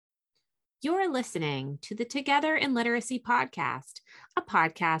You're listening to the Together in Literacy podcast, a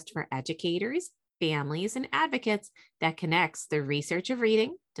podcast for educators, families, and advocates that connects the research of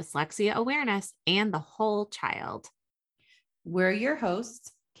reading, dyslexia awareness, and the whole child. We're your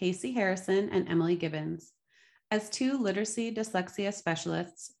hosts, Casey Harrison and Emily Gibbons. As two literacy dyslexia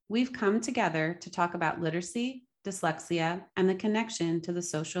specialists, we've come together to talk about literacy, dyslexia, and the connection to the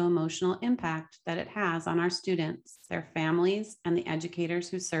social emotional impact that it has on our students, their families, and the educators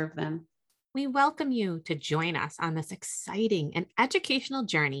who serve them. We welcome you to join us on this exciting and educational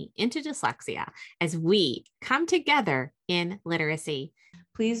journey into dyslexia as we come together in literacy.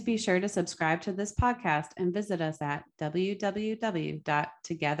 Please be sure to subscribe to this podcast and visit us at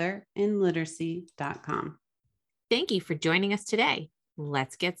www.togetherinliteracy.com. Thank you for joining us today.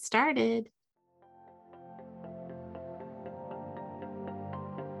 Let's get started.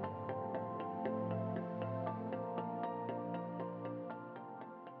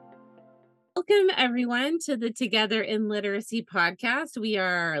 Welcome, everyone, to the Together in Literacy podcast. We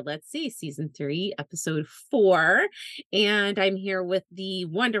are, season 3, episode 4, and I'm here with the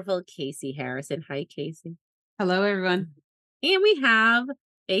wonderful Casey Harrison. Hi, Casey. Hello, everyone. And we have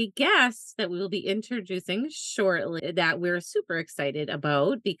a guest that we will be introducing shortly that we're super excited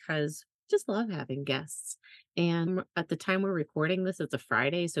about because we just love having guests. And at the time we're recording this, it's a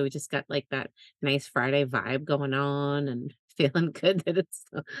Friday, so we just got like that nice Friday vibe going on and feeling good that it's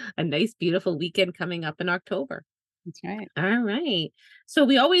a nice, beautiful weekend coming up in October. That's right. All right. So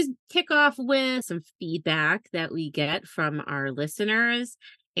we always kick off with some feedback that we get from our listeners,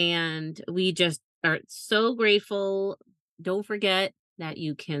 and we just are so grateful. Don't forget that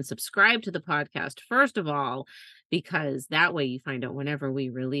you can subscribe to the podcast, first of all, because that way you find out whenever we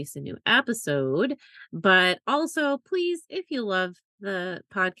release a new episode. But also, please, if you love the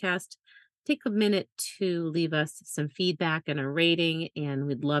podcast, take a minute to leave us some feedback and a rating, and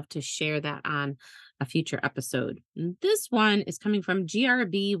we'd love to share that on a future episode. And this one is coming from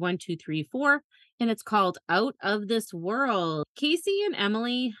GRB1234, and it's called Out of This World. Casey and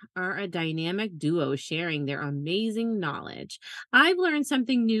Emily are a dynamic duo sharing their amazing knowledge. I've learned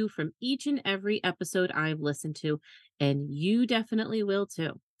something new from each and every episode I've listened to, and you definitely will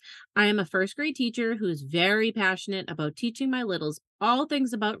too. I am a first grade teacher who is very passionate about teaching my littles all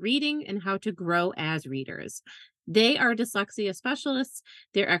things about reading and how to grow as readers. They are dyslexia specialists.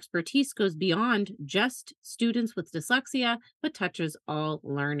 Their expertise goes beyond just students with dyslexia, but touches all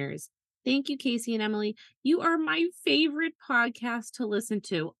learners. Thank you, Casey and Emily. You are my favorite podcast to listen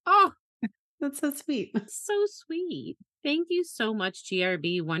to. Oh, that's so sweet. So sweet. Thank you so much,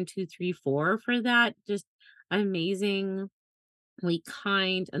 GRB1234, for that just amazing,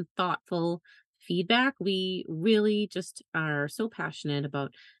 kind and thoughtful feedback. We really just are so passionate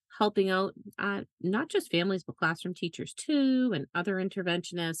about helping out not just families, but classroom teachers too, and other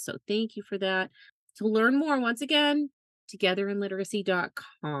interventionists. So thank you for that. To learn more, once again,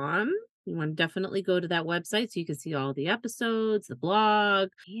 togetherinliteracy.com. You want to definitely go to that website so you can see all the episodes, the blog,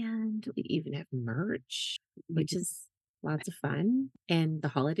 and we even have merch, which is lots of fun. And the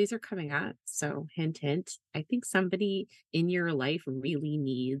holidays are coming up. So hint, hint, I think somebody in your life really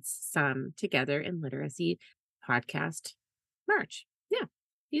needs some Together in Literacy podcast merch. Yeah,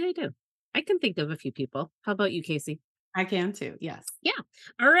 they do. I can think of a few people. How about you, Casey? I can too. Yes. Yeah.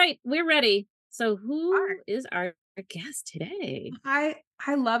 All right. We're ready. So who is our guest today? I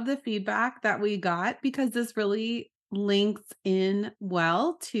love the feedback that we got because this really links in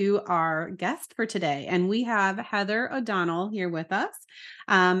well to our guest for today. And we have Heather O'Donnell here with us.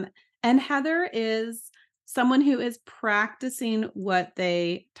 And Heather is someone who is practicing what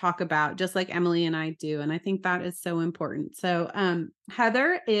they talk about, just like Emily and I do. And I think that is so important. So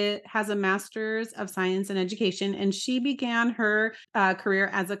Heather has a master's of science in education, and she began her career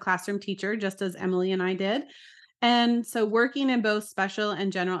as a classroom teacher, just as Emily and I did. And so working in both special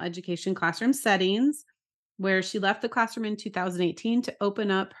and general education classroom settings, where she left the classroom in 2018 to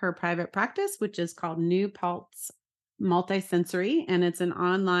open up her private practice, which is called New Paltz Multisensory, and it's an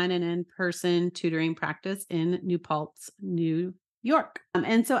online and in-person tutoring practice in New Paltz, New York.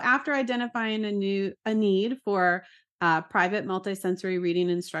 And so after identifying a need for private multisensory reading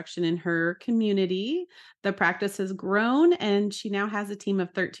instruction in her community, the practice has grown, and she now has a team of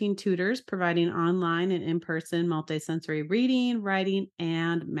 13 tutors providing online and in-person multisensory reading, writing,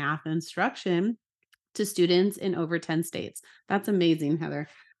 and math instruction to students in over 10 states. That's amazing, Heather.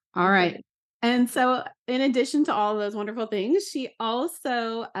 All right. And so in addition to all of those wonderful things, she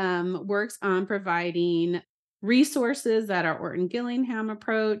also works on providing resources that our Orton Gillingham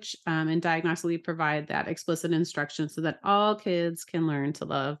approach and diagnostically provide that explicit instruction so that all kids can learn to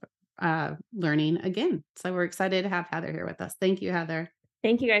love learning again. So we're excited to have Heather here with us. Thank you, Heather.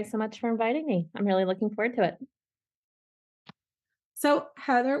 Thank you guys so much for inviting me. I'm really looking forward to it. So,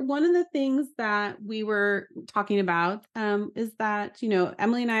 Heather, one of the things that we were talking about is that,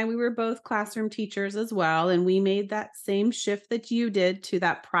 Emily and I, we were both classroom teachers as well, and we made that same shift that you did to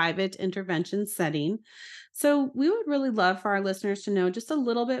that private intervention setting. So, we would really love for our listeners to know just a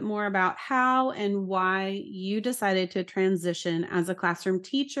little bit more about how and why you decided to transition as a classroom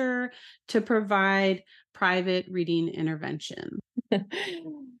teacher to provide private reading intervention.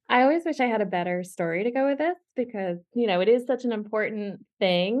 I always wish I had a better story to go with this because, it is such an important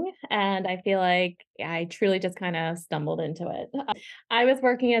thing. And I feel like I truly just kind of stumbled into it. I was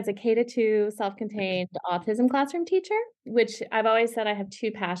working as a K to 2 self contained autism classroom teacher, which I've always said I have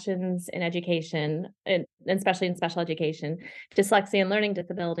two passions in education, and especially in special education: dyslexia and learning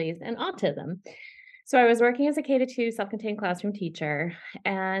disabilities, and autism. So I was working as a K to 2 self-contained classroom teacher,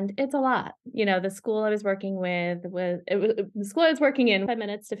 and it's a lot. The school I was working with was it was the school I was working in 5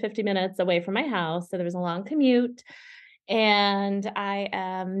 minutes to 50 minutes away from my house, so there was a long commute, and I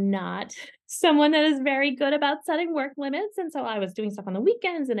am not someone that is very good about setting work limits, and so I was doing stuff on the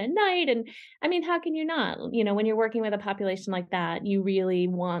weekends and at night, and I mean, how can you not? When you're working with a population like that, you really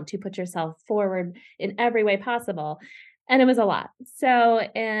want to put yourself forward in every way possible. And it was a lot. So,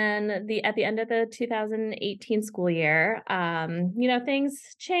 at the end of the 2018 school year, things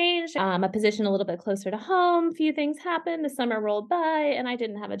changed. A position a little bit closer to home. A few things happened. The summer rolled by, and I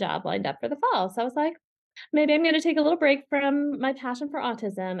didn't have a job lined up for the fall. So I was like, maybe I'm going to take a little break from my passion for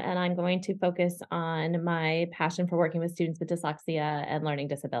autism, and I'm going to focus on my passion for working with students with dyslexia and learning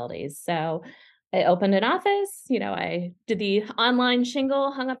disabilities. So I opened an office, I did the online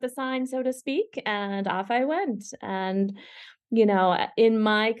shingle, hung up the sign, so to speak, and off I went. And in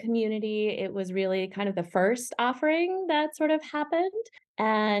my community, it was really kind of the first offering that sort of happened.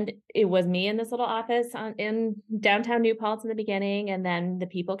 And it was me in this little office in downtown New Paltz in the beginning. And then the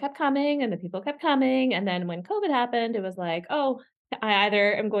people kept coming and the people kept coming. And then when COVID happened, it was like, oh, I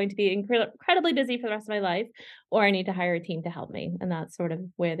either am going to be incredibly busy for the rest of my life, or I need to hire a team to help me. And that's sort of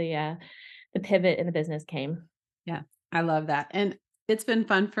where the pivot in the business came. Yeah, I love that. And it's been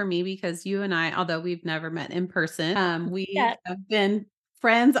fun for me because you and I, although we've never met in person, we Yeah. have been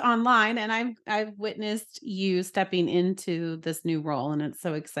friends online, and I've witnessed you stepping into this new role, and it's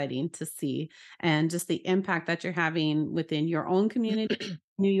so exciting to see, and just the impact that you're having within your own community,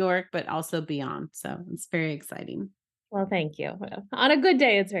 New York, but also beyond. So it's very exciting. Well, thank you. On a good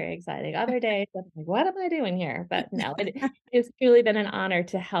day, it's very exciting. Other days, I'm like, what am I doing here? But no, it's truly been an honor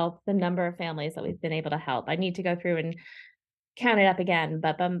to help the number of families that we've been able to help. I need to go through and count it up again,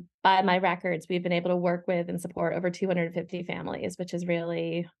 but by my records, we've been able to work with and support over 250 families, which is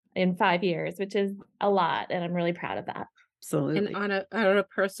really in 5 years, which is a lot. And I'm really proud of that. And Absolutely. on a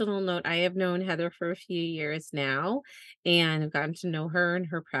personal note, I have known Heather for a few years now, and I've gotten to know her and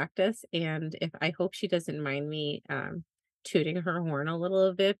her practice. And if I hope she doesn't mind me tooting her horn a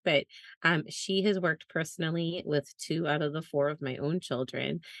little bit, but she has worked personally with 2 out of the 4 of my own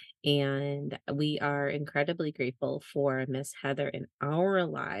children, and we are incredibly grateful for Miss Heather in our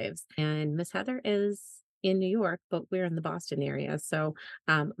lives. And Miss Heather is in New York, but we're in the Boston area. So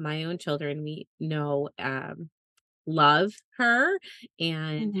my own children, we know. Love her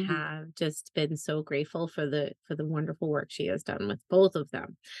and Mhm. have just been so grateful for the wonderful work she has done with both of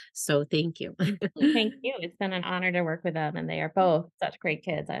them. So thank you. Thank you. It's been an honor to work with them, and they are both such great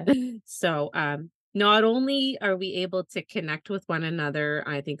kids. So, not only are we able to connect with one another,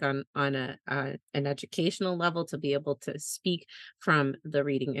 I think on an educational level to be able to speak from the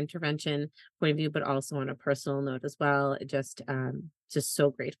reading intervention point of view, but also on a personal note as well. Just so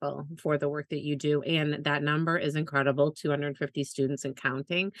grateful for the work that you do, and that number is incredible, 250 students and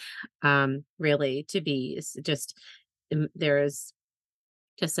counting. Really, to be just there is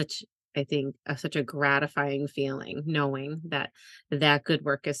just such I think, such a gratifying feeling knowing that that good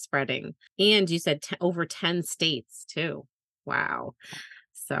work is spreading. And you said over 10 states too. Wow.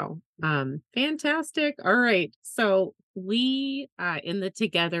 So, fantastic. All right. So we in the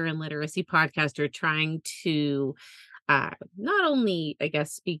Together in Literacy podcast are trying to not only, I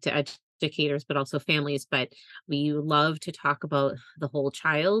guess, speak to educators, but also families. But we love to talk about the whole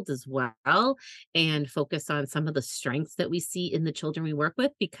child as well and focus on some of the strengths that we see in the children we work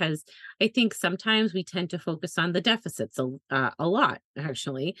with, because I think sometimes we tend to focus on the deficits a lot,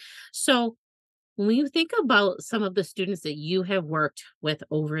 actually. So, when you think about some of the students that you have worked with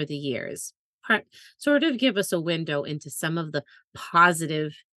over the years, part, sort of give us a window into some of the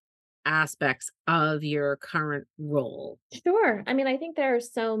positive aspects of your current role. Sure. I mean, I think there are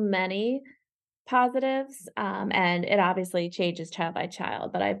so many. positives, and it obviously changes child by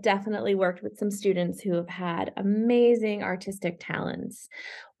child, but I've definitely worked with some students who have had amazing artistic talents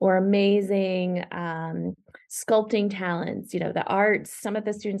or amazing, sculpting talents, the arts. Some of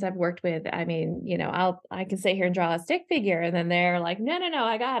the students I've worked with, I mean, I can sit here and draw a stick figure, and then they're like, "No, no, no,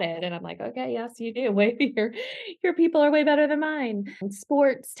 I got it." And I'm like, "Okay, yes, you do. Way your people are way better than mine." And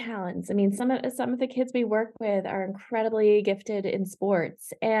sports talents. I mean, some of the kids we work with are incredibly gifted in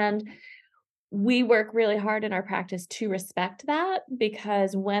sports, and we work really hard in our practice to respect that,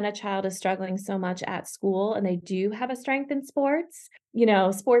 because when a child is struggling so much at school and they do have a strength in sports,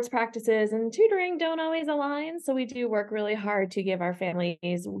 sports practices and tutoring don't always align. So we do work really hard to give our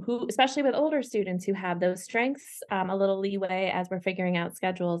families who, especially with older students who have those strengths, a little leeway as we're figuring out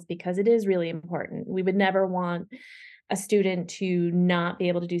schedules, because it is really important. We would never want a student to not be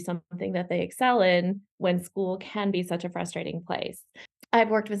able to do something that they excel in when school can be such a frustrating place. I've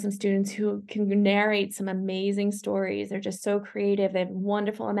worked with some students who can narrate some amazing stories. They're just so creative. They have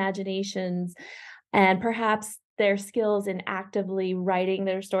wonderful imaginations, and perhaps their skills in actively writing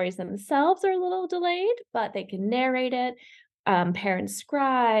their stories themselves are a little delayed, but they can narrate it, parent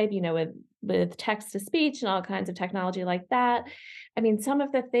scribe, with text to speech and all kinds of technology like that. I mean, some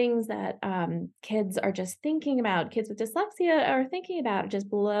of the things that kids are just thinking about, kids with dyslexia are thinking about, just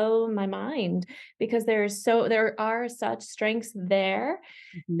blow my mind, because there are such strengths there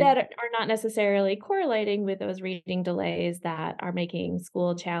Mhm. that are not necessarily correlating with those reading delays that are making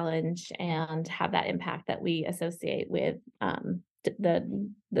school challenge and have that impact that we associate with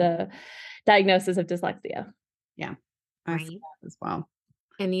the diagnosis of dyslexia. Yeah, I see Right. that as well.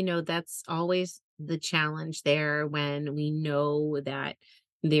 And that's always the challenge there when we know that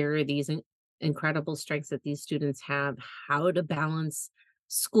there are these incredible strengths that these students have, how to balance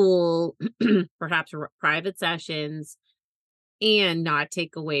school, perhaps private sessions, and not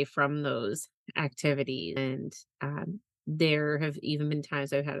take away from those activities. And there have even been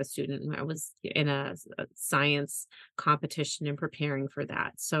times I've had a student when I was in a science competition and preparing for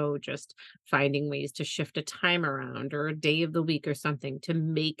that. So just finding ways to shift a time around or a day of the week or something to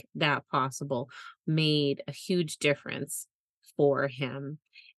make that possible made a huge difference for him.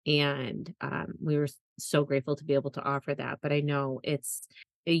 And we were so grateful to be able to offer that. But I know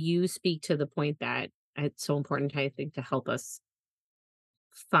you speak to the point that it's so important, I think, to help us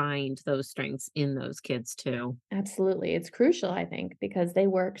find those strengths in those kids too. Absolutely. It's crucial, I think, because they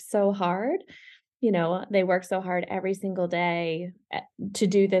work so hard. They work so hard every single day to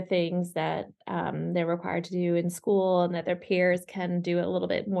do the things that they're required to do in school, and that their peers can do it a little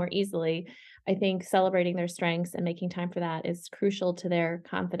bit more easily. I think celebrating their strengths and making time for that is crucial to their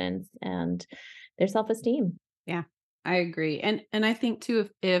confidence and their self-esteem. Yeah, I agree. And I think too,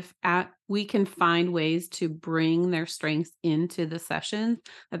 if at we can find ways to bring their strengths into the sessions,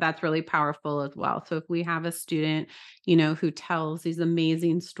 that's really powerful as well. So if we have a student, who tells these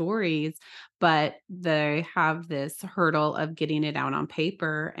amazing stories, but they have this hurdle of getting it out on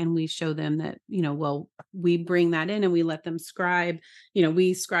paper, and we show them that, well, we bring that in and we let them scribe,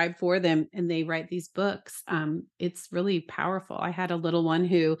 we scribe for them and they write these books. It's really powerful. I had a little one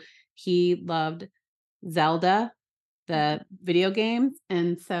who he loved Zelda, the video games,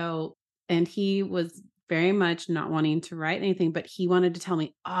 and he was very much not wanting to write anything, but he wanted to tell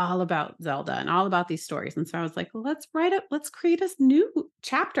me all about Zelda and all about these stories, and so I was like, "Well, let's create a new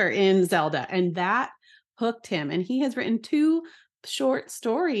chapter in Zelda," and that hooked him, and he has written 2 short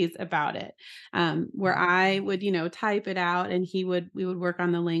stories about it, where I would, type it out and we would work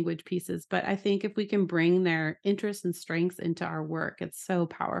on the language pieces, but I think if we can bring their interests and strengths into our work, it's so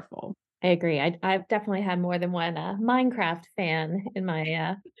powerful. I agree. I've definitely had more than one Minecraft fan in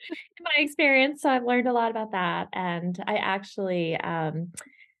my experience, so I've learned a lot about that. And I actually,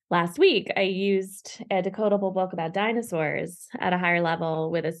 last week, I used a decodable book about dinosaurs at a higher level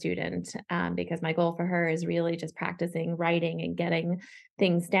with a student, because my goal for her is really just practicing writing and getting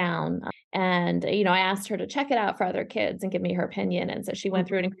things down. And, I asked her to check it out for other kids and give me her opinion. And so she went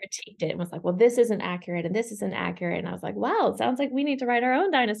through it and critiqued it and was like, well, this isn't accurate and this isn't accurate. And I was like, wow, it sounds like we need to write our own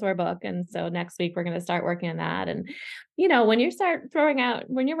dinosaur book. And so next week we're going to start working on that. And, when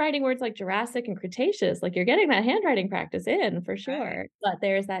you're writing words like Jurassic and Cretaceous, like you're getting that handwriting practice in for Right. sure. But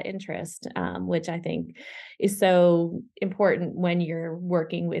there's that interest, which I think is so important when you're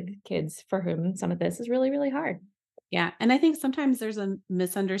working with kids for whom some of this is really, really hard. Yeah, and I think sometimes there's a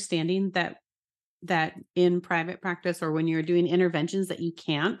misunderstanding that in private practice or when you're doing interventions that you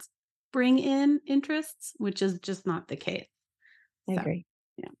can't bring in interests, which is just not the case. I So, agree.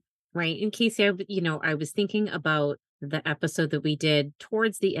 yeah. Right. In Casey, I was thinking about the episode that we did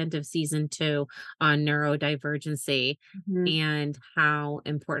towards the end of season 2 on neurodivergency Mhm. and how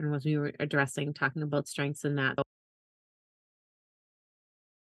important was we were addressing talking about strengths in that.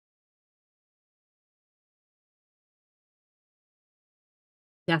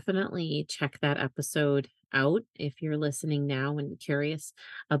 Definitely check that episode out if you're listening now and curious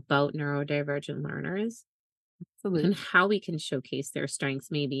about neurodivergent learners Absolutely. and how we can showcase their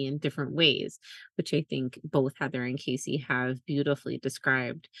strengths maybe in different ways, which I think both Heather and Casey have beautifully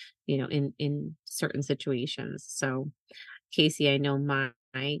described, in certain situations. So, Casey, I know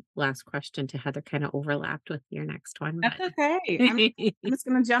my last question to Heather kind of overlapped with your next one, That's but okay. I'm just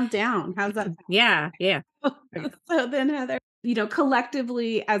gonna jump down. How's that yeah, yeah. sound? So then, Heather,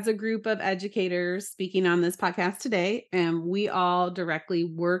 collectively as a group of educators speaking on this podcast today, and we all directly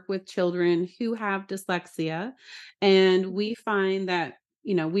work with children who have dyslexia. And we find that,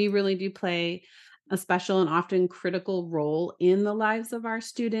 we really do play a special and often critical role in the lives of our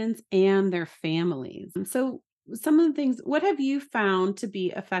students and their families. And so, some of the things, what have you found to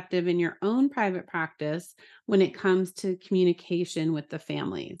be effective in your own private practice when it comes to communication with the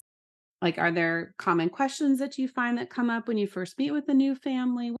families? Like, are there common questions that you find that come up when you first meet with a new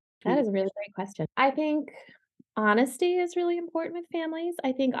family? That is a really great question. I think honesty is really important with families.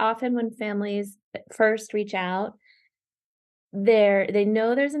 I think often when families first reach out, they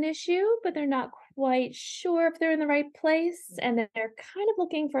know there's an issue, but they're not quite sure if they're in the right place, and they're kind of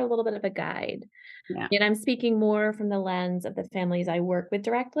looking for a little bit of a guide. Yeah. And I'm speaking more from the lens of the families I work with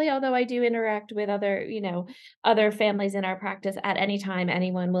directly, although I do interact with other families in our practice at any time.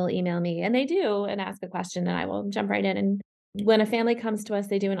 Anyone will email me, and they do, and ask a question, and I will jump right in. And when a family comes to us,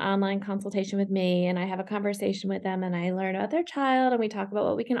 they do an online consultation with me, and I have a conversation with them, and I learn about their child, and we talk about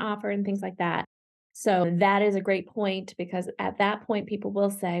what we can offer and things like that. So that is a great point because at that point, people will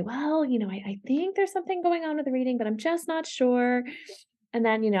say, well, I think there's something going on with the reading, but I'm just not sure. And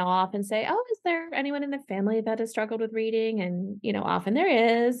then, I'll often say, oh, is there anyone in the family that has struggled with reading? And, often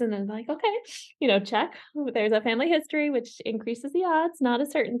there is. And then like, okay, check. There's a family history, which increases the odds, not a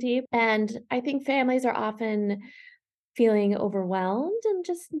certainty. And I think families are often feeling overwhelmed and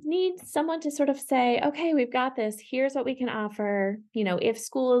just need someone to sort of say, okay, we've got this. Here's what we can offer. If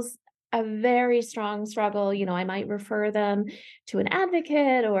school's a very strong struggle, I might refer them to an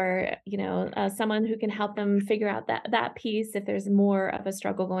advocate or, someone who can help them figure out that piece if there's more of a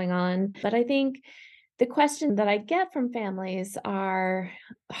struggle going on. But I think the question that I get from families are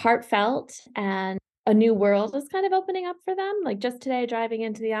heartfelt and a new world is kind of opening up for them. Like just today, driving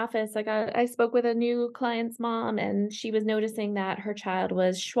into the office, I spoke with a new client's mom, and she was noticing that her child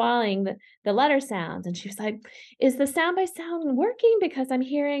was schwaling the letter sounds. And she was like, is the sound by sound working? Because I'm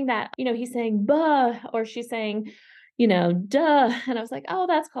hearing that, he's saying buh, or she's saying, duh. And I was like, oh,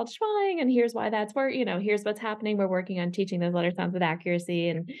 that's called schwaling. And here's why here's what's happening. We're working on teaching those letter sounds with accuracy.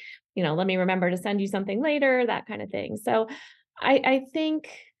 And, let me remember to send you something later, that kind of thing. So I think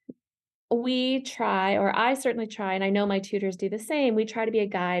we try, or I certainly try, and I know my tutors do the same. We try to be a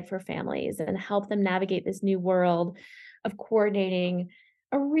guide for families and help them navigate this new world of coordinating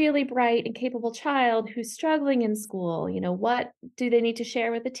a really bright and capable child who's struggling in school. What do they need to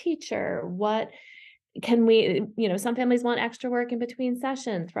share with the teacher? What can we, some families want extra work in between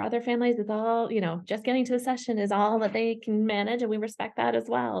sessions. For other families, it's all, just getting to the session is all that they can manage, and we respect that as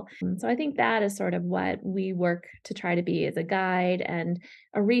well. So I think that is sort of what we work to try to be as a guide and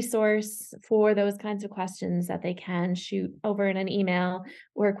a resource for those kinds of questions that they can shoot over in an email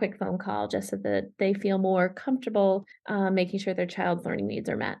or a quick phone call, just so that they feel more comfortable making sure their child's learning needs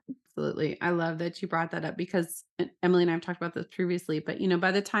are met. Absolutely. I love that you brought that up because Emily and I have talked about this previously, but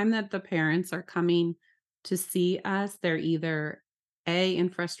by the time that the parents are coming to see us, they're either A, in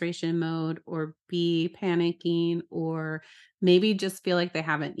frustration mode, or B, panicking, or maybe just feel like they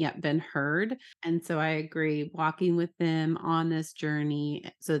haven't yet been heard. And so I agree, walking with them on this journey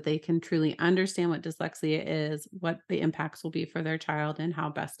so that they can truly understand what dyslexia is, what the impacts will be for their child, and how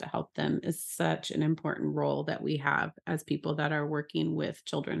best to help them is such an important role that we have as people that are working with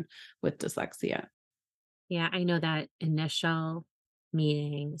children with dyslexia. Yeah, I know that initial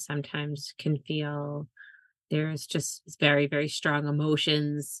meeting sometimes can feel there's just very, very strong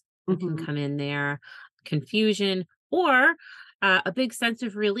emotions that can Mhm. come in there, confusion, or a big sense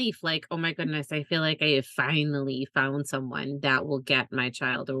of relief like, oh my goodness, I feel like I have finally found someone that will get my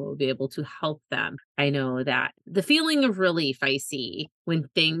child or will be able to help them. I know that the feeling of relief I see when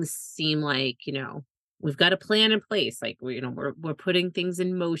things seem like, we've got a plan in place, like we're putting things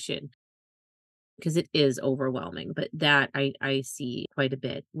in motion because it is overwhelming, but that I see quite a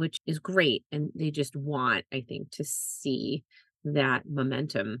bit, which is great, and they just want, I think, to see that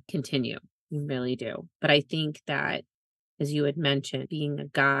momentum continue. You really do. But I think that as you had mentioned, being a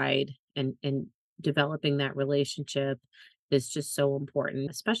guide and developing that relationship is just so important,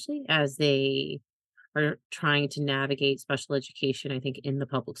 especially as they are trying to navigate special education, I think, in the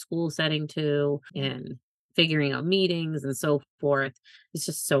public school setting too, and figuring out meetings and so forth. It's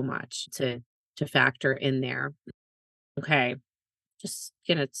just so much to factor in there. Okay, just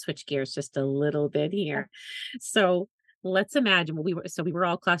gonna switch gears just a little bit here. So let's imagine we were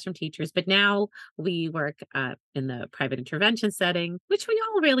all classroom teachers, but now we work in the private intervention setting, which we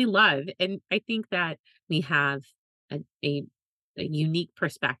all really love. And I think that we have a, a, a unique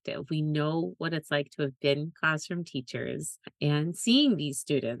perspective. We know what it's like to have been classroom teachers and seeing these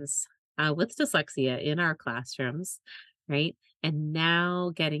students with dyslexia in our classrooms, right? And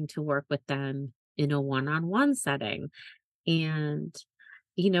now getting to work with them in a one-on-one setting. And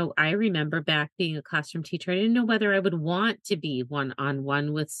I remember back being a classroom teacher, I didn't know whether I would want to be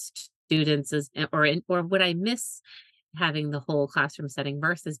one-on-one with students or would I miss having the whole classroom setting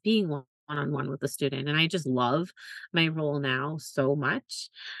versus being one-on-one with a student. And I just love my role now so much.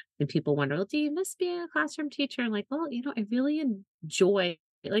 And people wonder, well, do you miss being a classroom teacher? I'm like, well, I really enjoy,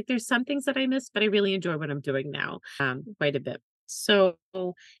 like, there's some things that I miss, but I really enjoy what I'm doing now quite a bit. So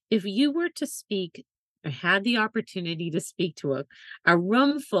if you were to speak or had the opportunity to speak to a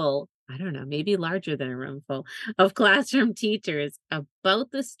room full, I don't know, maybe larger than a room full of classroom teachers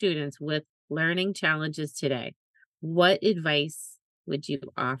about the students with learning challenges today, what advice would you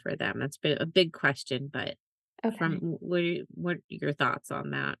offer them? That's a big question, but from Okay. what are your thoughts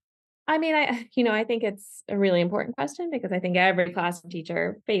on that? I mean, I think it's a really important question because I think every classroom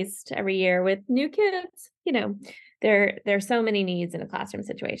teacher faced every year with new kids, there's so many needs in a classroom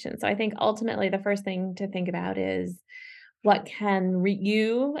situation. So I think ultimately the first thing to think about is what can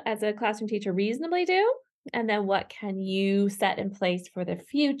you as a classroom teacher reasonably do? And then what can you set in place for the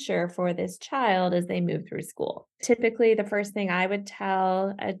future for this child as they move through school? Typically, the first thing I would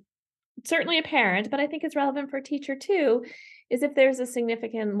tell certainly a parent, but I think it's relevant for a teacher too, is if there's a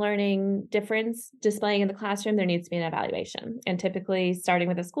significant learning difference displaying in the classroom, there needs to be an evaluation. And typically, starting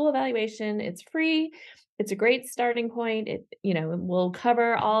with a school evaluation, it's free. It's a great starting point. It will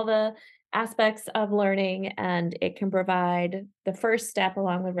cover all the aspects of learning and it can provide the first step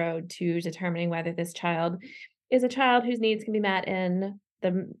along the road to determining whether this child is a child whose needs can be met in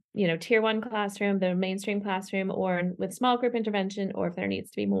the tier 1 classroom, the mainstream classroom, or with small group intervention, or if there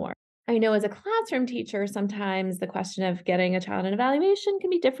needs to be more. I know as a classroom teacher, sometimes the question of getting a child an evaluation can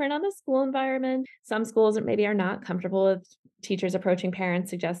be different on the school environment. Some schools maybe are not comfortable with teachers approaching parents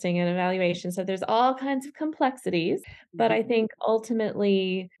suggesting an evaluation. So there's all kinds of complexities. But I think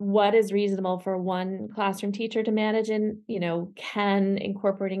ultimately, what is reasonable for one classroom teacher to manage and, can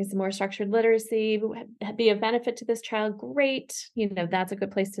incorporating some more structured literacy be of benefit to this child? Great. That's a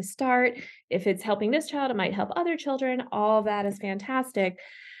good place to start. If it's helping this child, it might help other children. All of that is fantastic.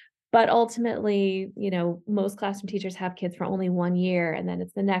 But ultimately, most classroom teachers have kids for only 1 year, and then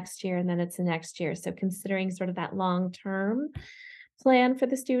it's the next year, and then it's the next year. So considering sort of that long-term plan for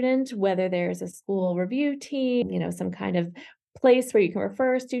the student, whether there's a school review team, some kind of place where you can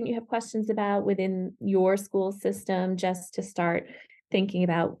refer a student you have questions about within your school system, just to start thinking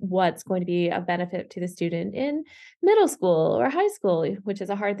about what's going to be a benefit to the student in middle school or high school, which is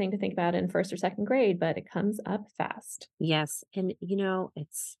a hard thing to think about in first or second grade, but it comes up fast. Yes. And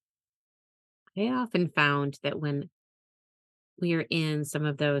I often found that when we are in some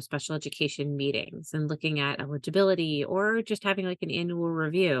of those special education meetings and looking at eligibility or just having like an annual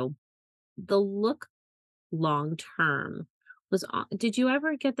review, the look long term did you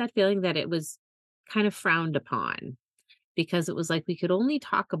ever get that feeling that it was kind of frowned upon because it was like we could only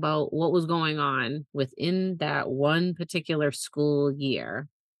talk about what was going on within that one particular school year?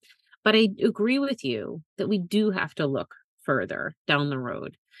 But I agree with you that we do have to look further down the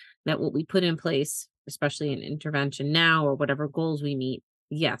road, that what we put in place, especially in intervention now or whatever goals we meet,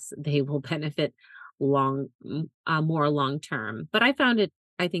 yes, they will benefit more long term. But I found it,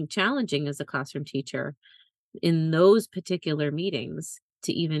 I think, challenging as a classroom teacher in those particular meetings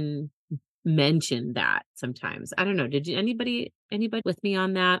to even mention that sometimes. I don't know. Did you anybody with me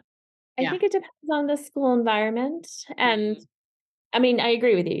on that? I Yeah. think it depends on the school environment, and Mhm. I mean, I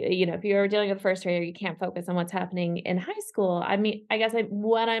agree with you. If you're dealing with first grader, you can't focus on what's happening in high school. I mean, I guess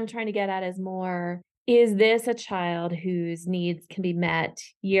what I'm trying to get at is more, is this a child whose needs can be met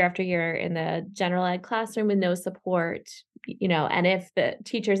year after year in the general ed classroom with no support? And if the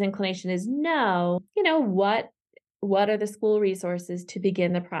teacher's inclination is no, what are the school resources to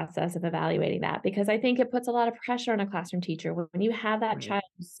begin the process of evaluating that? Because I think it puts a lot of pressure on a classroom teacher when you have that Right. child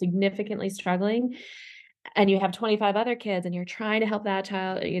who's significantly struggling. and you have 25 other kids and you're trying to help that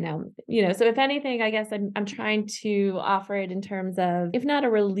child, so if anything, I guess I'm trying to offer it in terms of, if not a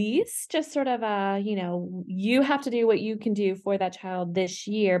release, just sort of you have to do what you can do for that child this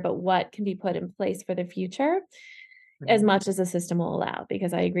year, but what can be put in place for the future as much as the system will allow,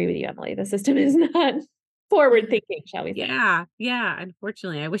 because I agree with you, Emily. The system is not forward thinking, shall we say. Yeah, yeah,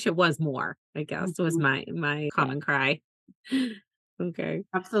 unfortunately, I wish it was more, I guess, was Mhm. my Yeah. common cry. Okay.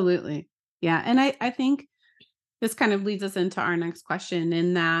 Absolutely. Yeah. And I think this kind of leads us into our next question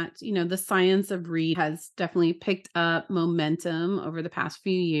in that, the science of read has definitely picked up momentum over the past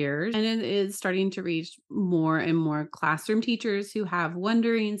few years, and it is starting to reach more and more classroom teachers who have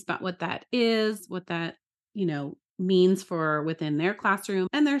wonderings about what that is, what that, means for within their classroom.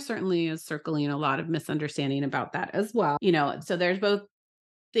 And there certainly is circling a lot of misunderstanding about that as well. So there's both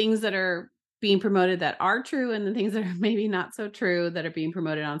things that are being promoted that are true and the things that are maybe not so true that are being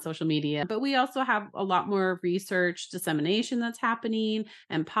promoted on social media. But we also have a lot more research dissemination that's happening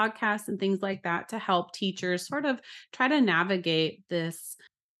and podcasts and things like that to help teachers sort of try to navigate this,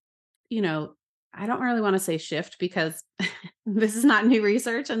 you know, I don't really want to say shift because this is not new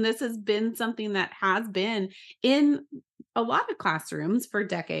research and this has been something that has been in a lot of classrooms for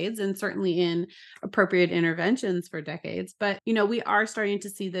decades and certainly in appropriate interventions for decades. But, we are starting to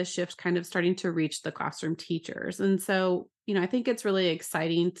see this shift kind of starting to reach the classroom teachers. And so, I think it's really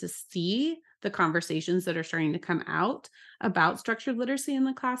exciting to see the conversations that are starting to come out about structured literacy in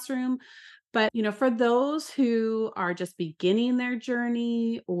the classroom. But, for those who are just beginning their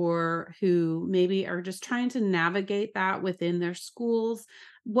journey or who maybe are just trying to navigate that within their schools,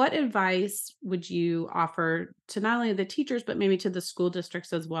 what advice would you offer to not only the teachers, but maybe to the school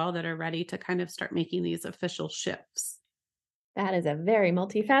districts as well that are ready to kind of start making these official shifts? That is a very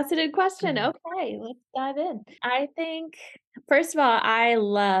multifaceted question. Mm. Okay, let's dive in. I think, first of all, I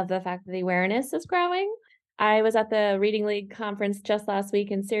love the fact that the awareness is growing. I was at the Reading League conference just last week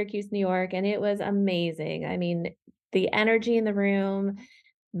in Syracuse, New York, and it was amazing. I mean, the energy in the room,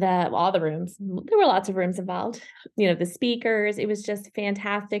 all the rooms, there were lots of rooms involved. The speakers, it was just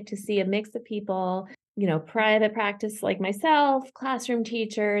fantastic to see a mix of people, private practice like myself, classroom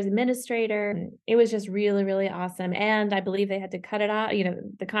teachers, administrator. It was just really, really awesome. And I believe they had to cut it out.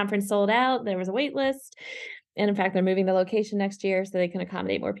 The conference sold out. There was a wait list. And in fact, they're moving the location next year so they can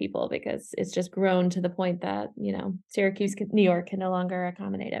accommodate more people, because it's just grown to the point that, Syracuse, New York can no longer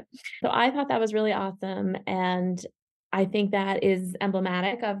accommodate it. So I thought that was really awesome. And I think that is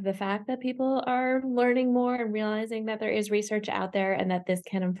emblematic of the fact that people are learning more and realizing that there is research out there and that this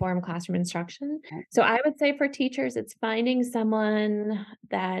can inform classroom instruction. So I would say for teachers, it's finding someone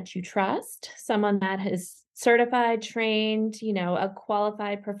that you trust, someone that is certified, trained, a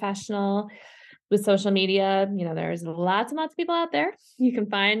qualified professional. With social media, there's lots and lots of people out there. You can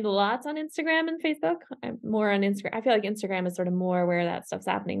find lots on Instagram and Facebook. I'm more on Instagram. I feel like Instagram is sort of more where that stuff's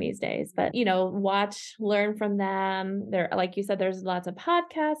happening these days. But, watch, learn from them. There, like you said, there's lots of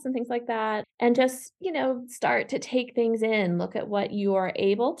podcasts and things like that. And just, start to take things in, look at what you are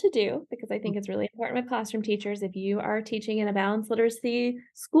able to do, because I think it's really important with classroom teachers. If you are teaching in a balanced literacy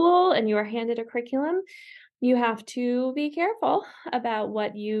school and you are handed a curriculum, you have to be careful about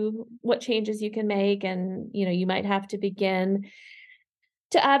what changes you can make. And, you might have to begin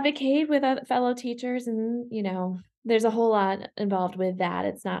to advocate with other fellow teachers. And, there's a whole lot involved with that.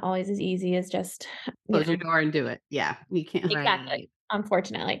 It's not always as easy as just, Close your door and do it. Yeah, you can't. exactly, Right.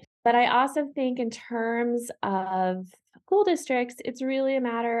 unfortunately. But I also think in terms of school districts, it's really a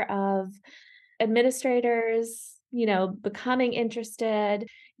matter of administrators, becoming interested.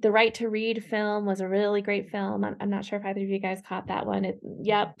 The Right to Read film was a really great film. I'm not sure if either of you guys caught that one.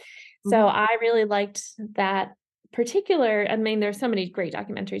 Yep. So Mhm. I really liked that particular. I mean, there's so many great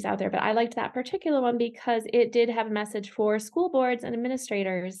documentaries out there, but I liked that particular one because it did have a message for school boards and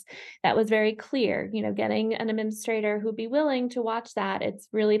administrators that was very clear. Getting an administrator who'd be willing to watch that, it's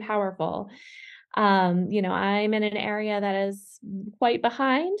really powerful. I'm in an area that is quite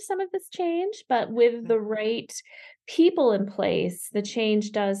behind some of this change, but with the right people in place, the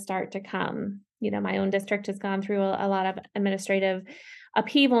change does start to come. My own district has gone through a lot of administrative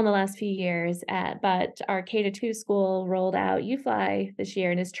upheaval in the last few years, but our K-2 school rolled out UFly this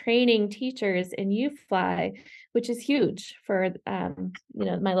year and is training teachers in UFly, which is huge for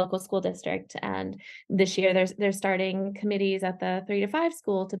my local school district. And this year they're starting committees at the 3 to 5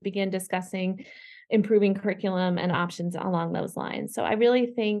 school to begin discussing improving curriculum and options along those lines. So I really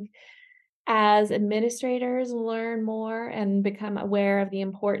think as administrators learn more and become aware of the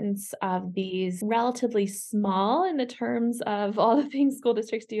importance of these relatively small, in the terms of all the things school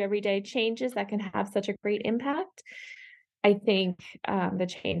districts do every day, changes that can have such a great impact, I think the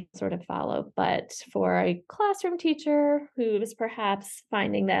change sort of follow. But for a classroom teacher who is perhaps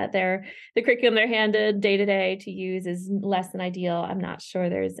finding that the curriculum they're handed day to day to use is less than ideal, I'm not sure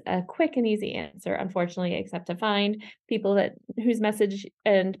there's a quick and easy answer, unfortunately, except to find people that whose message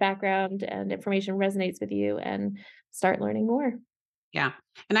and background and information resonates with you and start learning more. Yeah.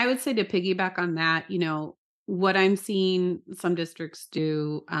 And I would say to piggyback on that, what I'm seeing some districts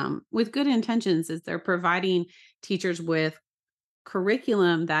do with good intentions is they're providing teachers with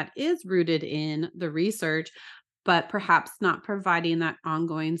curriculum that is rooted in the research, but perhaps not providing that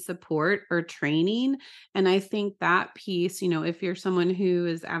ongoing support or training. And I think that piece, if you're someone who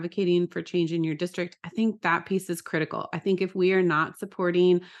is advocating for change in your district, I think that piece is critical. I think if we are not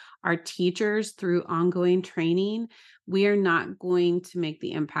supporting our teachers through ongoing training, we are not going to make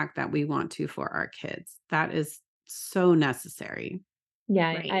the impact that we want to for our kids. That is so necessary. Yeah,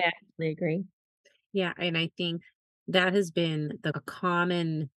 I Right. actually agree. Yeah, and I think that has been the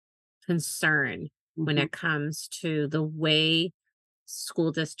common concern when Mhm. it comes to the way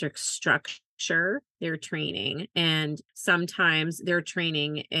school districts structure their training. And sometimes their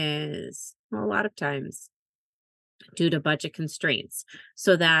training is, well, a lot of times, due to budget constraints,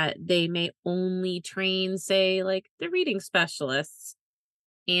 so that they may only train, say, like the reading specialists,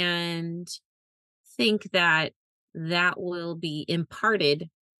 and think that that will be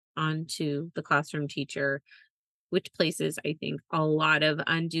imparted onto the classroom teacher, which places, I think, a lot of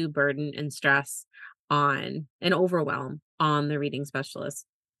undue burden and stress on and overwhelm on the reading specialists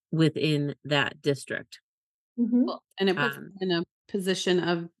within that district. Mhm. Well, and it puts them Um, in a position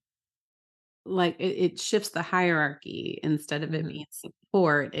of like it shifts the hierarchy instead of it mhm. being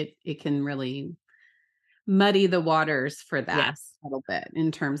support. It can really muddy the waters for that Yes. a little bit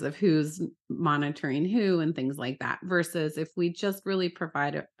in terms of who's monitoring who and things like that. Versus if we just really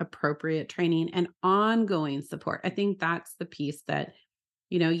provide appropriate training and ongoing support. I think that's the piece that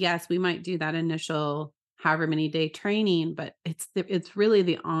yes, we might do that initial however many day training, but it's really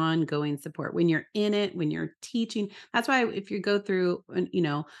the ongoing support when you're in it, when you're teaching. That's why if you go through,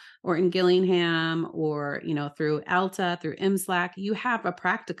 or in Gillingham or, through Alta, through MSLAC, you have a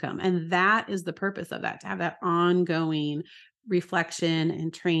practicum. And that is the purpose of that, to have that ongoing reflection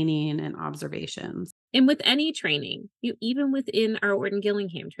and training and observations. And with any training, you even within our Orton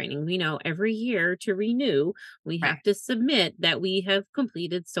Gillingham training, we know every year to renew, we Right. have to submit that we have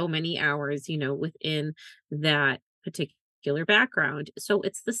completed so many hours, within that particular background. So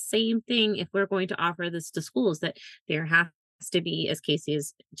it's the same thing if we're going to offer this to schools, that there has to be, as Casey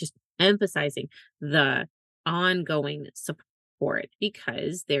is just emphasizing, the ongoing support,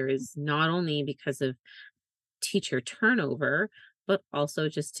 because there is not only because of teacher turnover, but also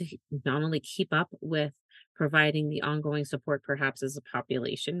just to not only keep up with providing the ongoing support, perhaps as the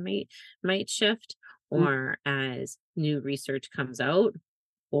population might shift, Mm. or as new research comes out,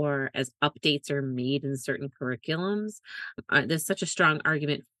 or as updates are made in certain curriculums. There's such a strong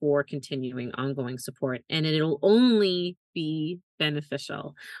argument for continuing ongoing support, and it'll only be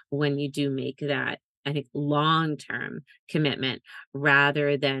beneficial when you do make that, I think, long term commitment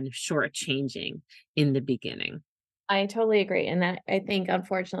rather than shortchanging in the beginning. I totally agree, and that I think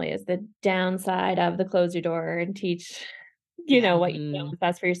unfortunately is the downside of the close your door and teach, Yeah. what you know Mhm. is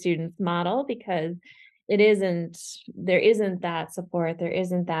best for your students model, because there isn't that support, there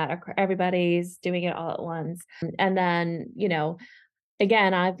isn't that everybody's doing it all at once. And then,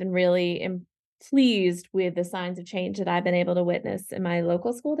 again, I've been really pleased with the signs of change that I've been able to witness in my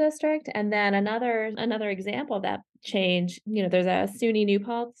local school district. And then another example of that change, there's a SUNY New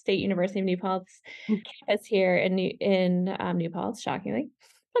Paltz, State University of New Paltz campus here in New Paltz, shockingly.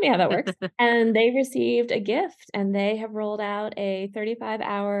 Funny how that works. And they received a gift, and they have rolled out a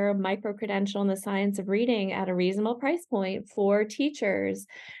 35-hour micro credential in the science of reading at a reasonable price point for teachers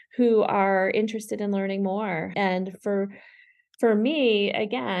who are interested in learning more. And for me,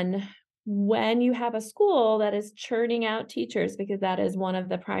 again, when you have a school that is churning out teachers, because that is one of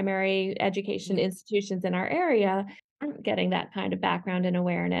the primary education institutions in our area, aren't getting that kind of background and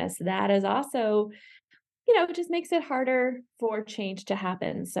awareness, that is also, it just makes it harder for change to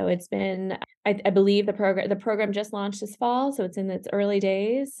happen. So it's been, I believe the program just launched this fall, so it's in its early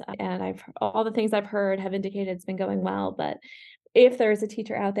days, and all the things I've heard have indicated it's been going well. But if there's a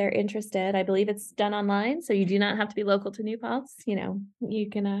teacher out there interested, I believe it's done online, so you do not have to be local to New Paltz. You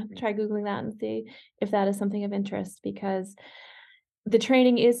can try Googling that and see if that is something of interest, because the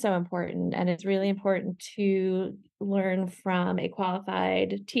training is so important, and it's really important to learn from a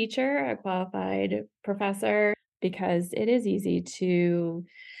qualified teacher, a qualified professor, because it is easy to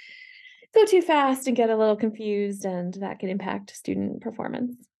go too fast and get a little confused, and that can impact student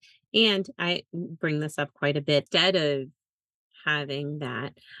performance. And I bring this up quite a bit. Data having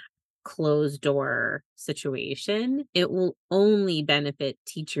that closed door situation, it will only benefit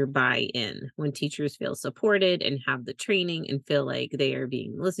teacher buy-in when teachers feel supported and have the training and feel like they are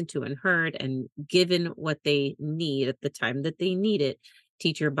being listened to and heard and given what they need at the time that they need it.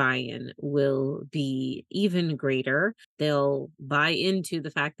 Teacher buy-in will be even greater. They'll buy into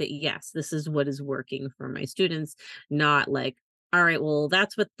the fact that, yes, this is what is working for my students, not like, all right, well,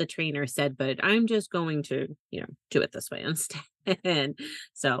 that's what the trainer said, but I'm just going to, do it this way instead. And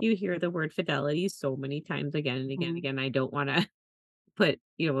so you hear the word fidelity so many times again and again and Mhm. again. I don't want to put,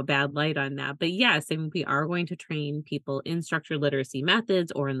 a bad light on that. But yes, I mean, we are going to train people in structured literacy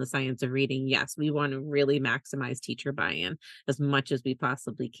methods or in the science of reading. Yes, we want to really maximize teacher buy-in as much as we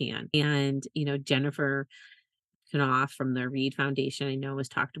possibly can. And, Jennifer Knopf from the Reed Foundation, I know, has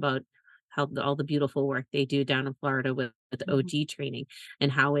talked about how all the beautiful work they do down in Florida with Mhm. OG training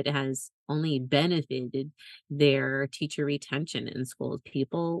and how it has only benefited their teacher retention in schools.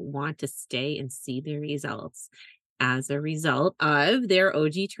 People want to stay and see the results as a result of their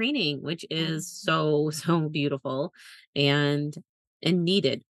OG training, which Mhm. is so, so beautiful and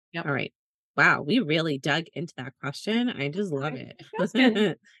needed. Yep. All right. Wow, we really dug into that question. I just love Great it.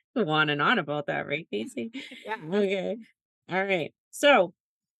 question. Go on and on about that, right, Casey? Yeah. Okay. All right. So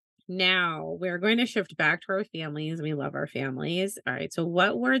now we're going to shift back to our families. We love our families. All right. So,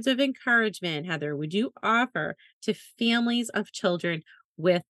 what words of encouragement, Heather, would you offer to families of children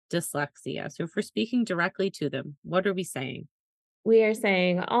with dyslexia? So, if we're speaking directly to them, what are we saying? We are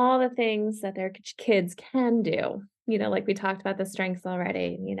saying all the things that their kids can do. Like we talked about the strengths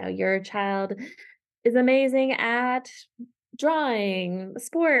already. Your child is amazing at drawing,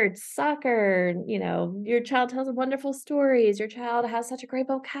 sports, soccer. Your child tells wonderful stories. Your child has such a great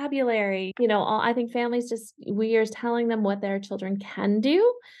vocabulary. I think families we are telling them what their children can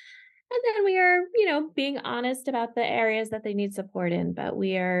do. And then we are, being honest about the areas that they need support in, but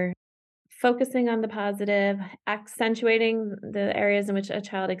we are focusing on the positive, accentuating the areas in which a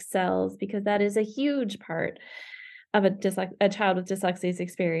child excels, because that is a huge part of a child with dyslexia's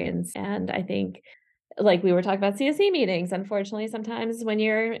experience. And I think, like we were talking about CSE meetings, unfortunately, sometimes when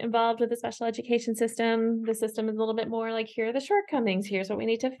you're involved with the special education system, the system is a little bit more like, here are the shortcomings, here's what we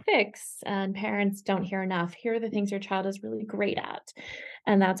need to fix. And parents don't hear enough. Here are the things your child is really great at.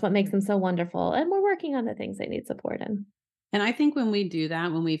 And that's what makes them so wonderful. And we're working on the things they need support in. And I think when we do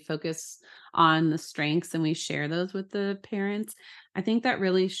that, when we focus on the strengths and we share those with the parents, I think that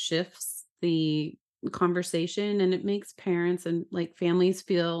really shifts the conversation and it makes parents and like families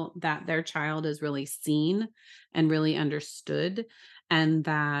feel that their child is really seen and really understood and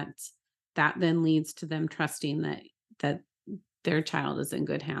that then leads to them trusting that their child is in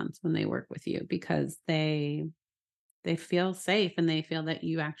good hands when they work with you because they feel safe and they feel that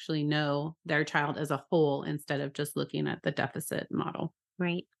you actually know their child as a whole instead of just looking at the deficit model.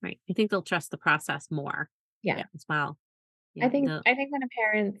 Right. Right. I think they'll trust the process more Yeah. as well. I Yeah. think I think when a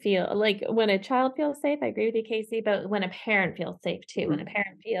parent when a child feels safe, I agree with you, Casey, but when a parent feels safe too, when a Mhm.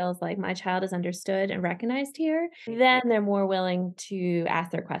 parent feels like my child is understood and recognized here, then they're more willing to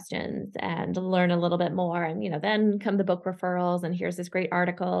ask their questions and learn a little bit more. And, then come the book referrals and here's this great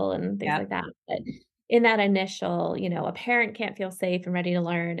article and things Yep. like that. But in that initial, a parent can't feel safe and ready to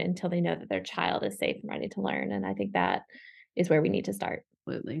learn until they know that their child is safe and ready to learn. And I think that is where we need to start.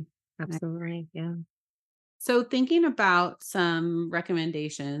 Absolutely. Absolutely. Right. Yeah. So, thinking about some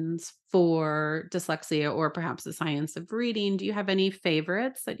recommendations for dyslexia or perhaps the science of reading, do you have any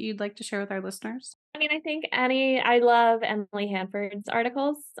favorites that you'd like to share with our listeners? I mean, I love Emily Hanford's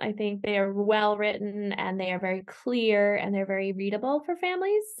articles. I think they are well written and they are very clear and they're very readable for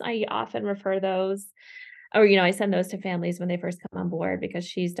families. I often refer those or, I send those to families when they first come on board because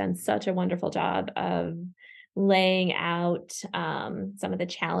she's done such a wonderful job of laying out some of the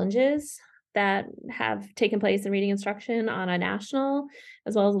challenges that have taken place in reading instruction on a national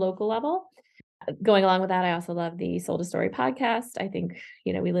as well as local level. Going along with that, I also love the Sold a Story podcast. I think,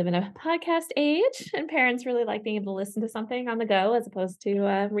 we live in a podcast age and parents really like being able to listen to something on the go as opposed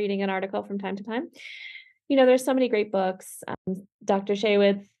to reading an article from time to time. There's so many great books. Dr.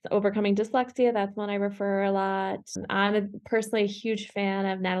 Shaywitz, Overcoming Dyslexia, that's one I refer a lot. Personally a huge fan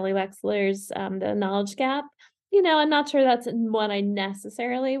of Natalie Wexler's The Knowledge Gap. I'm not sure that's one I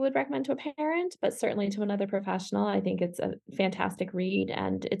necessarily would recommend to a parent, but certainly to another professional. I think it's a fantastic read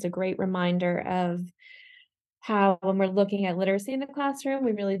and it's a great reminder of how when we're looking at literacy in the classroom,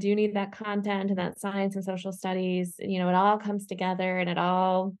 we really do need that content and that science and social studies. It all comes together and it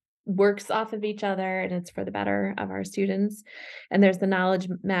all works off of each other and it's for the better of our students. And there's the Knowledge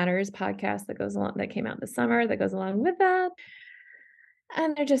Matters podcast that came out this summer that goes along with that.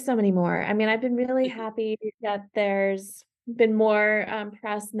 And there're just so many more. I mean, I've been really happy that there's been more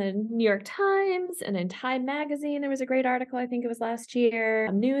press in the New York Times and in Time Magazine. There was a great article, I think it was last year,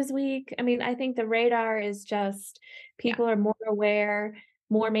 Newsweek. I mean, I think the radar is just Yeah, people are more aware,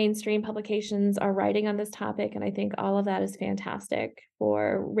 more mainstream publications are writing on this topic. And I think all of that is fantastic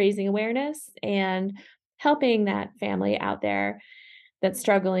for raising awareness and helping that family out there that's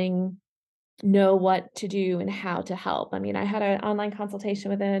struggling know what to do and how to help. I mean, I had an online consultation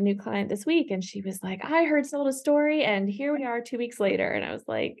with a new client this week, and she was like, I heard sold a story, and here we are 2 weeks later. And I was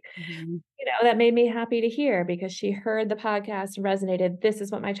like, mhm, that made me happy to hear because she heard the podcast and resonated. This is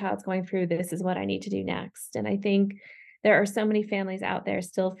what my child's going through. This is what I need to do next. And I think there are so many families out there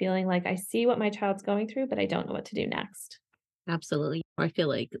still feeling like I see what my child's going through, but I don't know what to do next. absolutely. I feel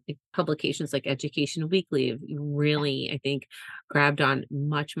like publications like Education Weekly have really, I think, grabbed on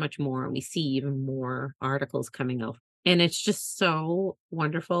much, much more. We see even more articles coming out. And it's just so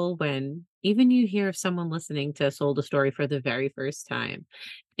wonderful when even you hear of someone listening to Sold a Story for the very first time.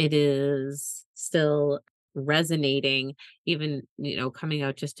 It is still resonating, even, coming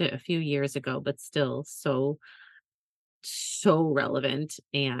out just a few years ago, but still so relevant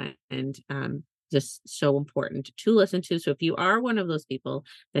and just so important to listen to. So if you are one of those people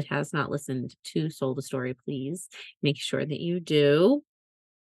that has not listened to Sold a Story, please make sure that you do.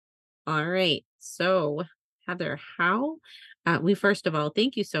 All right. So, Heather, how we first of all,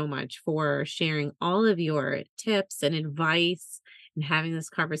 thank you so much for sharing all of your tips and advice and having this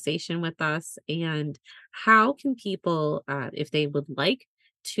conversation with us. And how can people, if they would like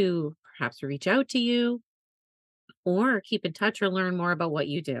to perhaps reach out to you or keep in touch or learn more about what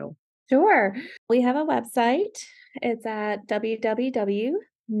you do? Sure. We have a website. It's at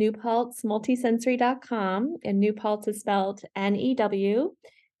www.newpaltzmultisensory.com, and Newpaltz is spelled Newpaltz.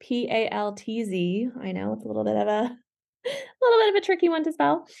 I know it's a little bit of a little bit of a tricky one to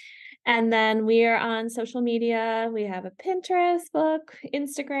spell. And then we are on social media. We have a Pinterest, book,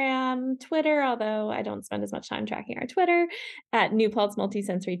 Instagram, Twitter, although I don't spend as much time tracking our Twitter, at Newpaltz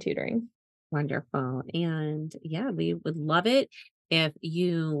Multisensory Tutoring. Wonderful. And yeah, we would love it if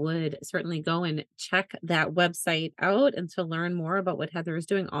you would certainly go and check that website out and to learn more about what Heather is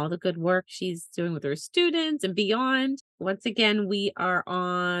doing, all the good work she's doing with her students and beyond. Once again, we are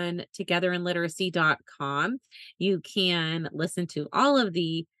on togetherinliteracy.com. You can listen to all of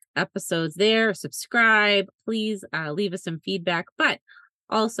the episodes there, subscribe, please leave us some feedback. But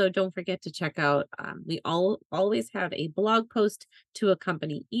also, don't forget to check out, we always have a blog post to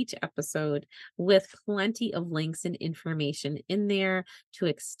accompany each episode with plenty of links and information in there to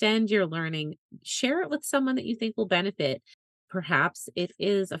extend your learning. Share it with someone that you think will benefit. Perhaps it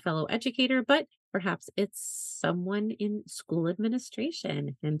is a fellow educator, but perhaps it's someone in school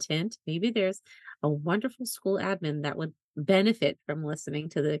administration. Hint, hint. Maybe there's a wonderful school admin that would benefit from listening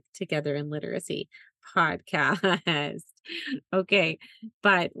to the Together in Literacy podcast. Okay.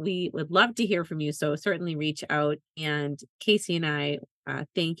 But we would love to hear from you. So certainly reach out. And Casey and I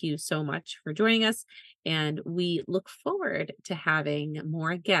thank you so much for joining us. And we look forward to having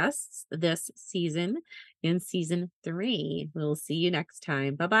more guests this season in season 3. We'll see you next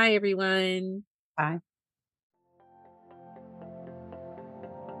time. Bye bye, everyone. Bye.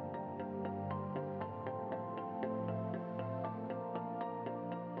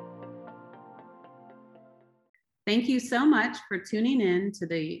 Thank you so much for tuning in to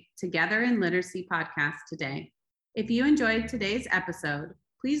the Together in Literacy podcast today. If you enjoyed today's episode,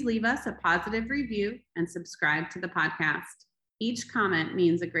 please leave us a positive review and subscribe to the podcast. Each comment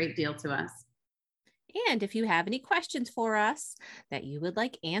means a great deal to us. And if you have any questions for us that you would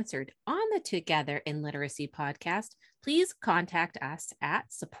like answered on the Together in Literacy podcast, please contact us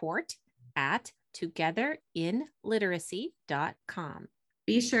at support@togetherinliteracy.com.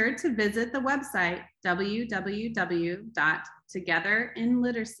 Be sure to visit the website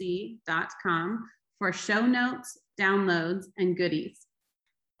www.togetherinliteracy.com for show notes, downloads, and goodies.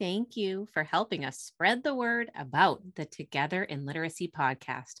 Thank you for helping us spread the word about the Together in Literacy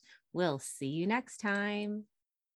podcast. We'll see you next time.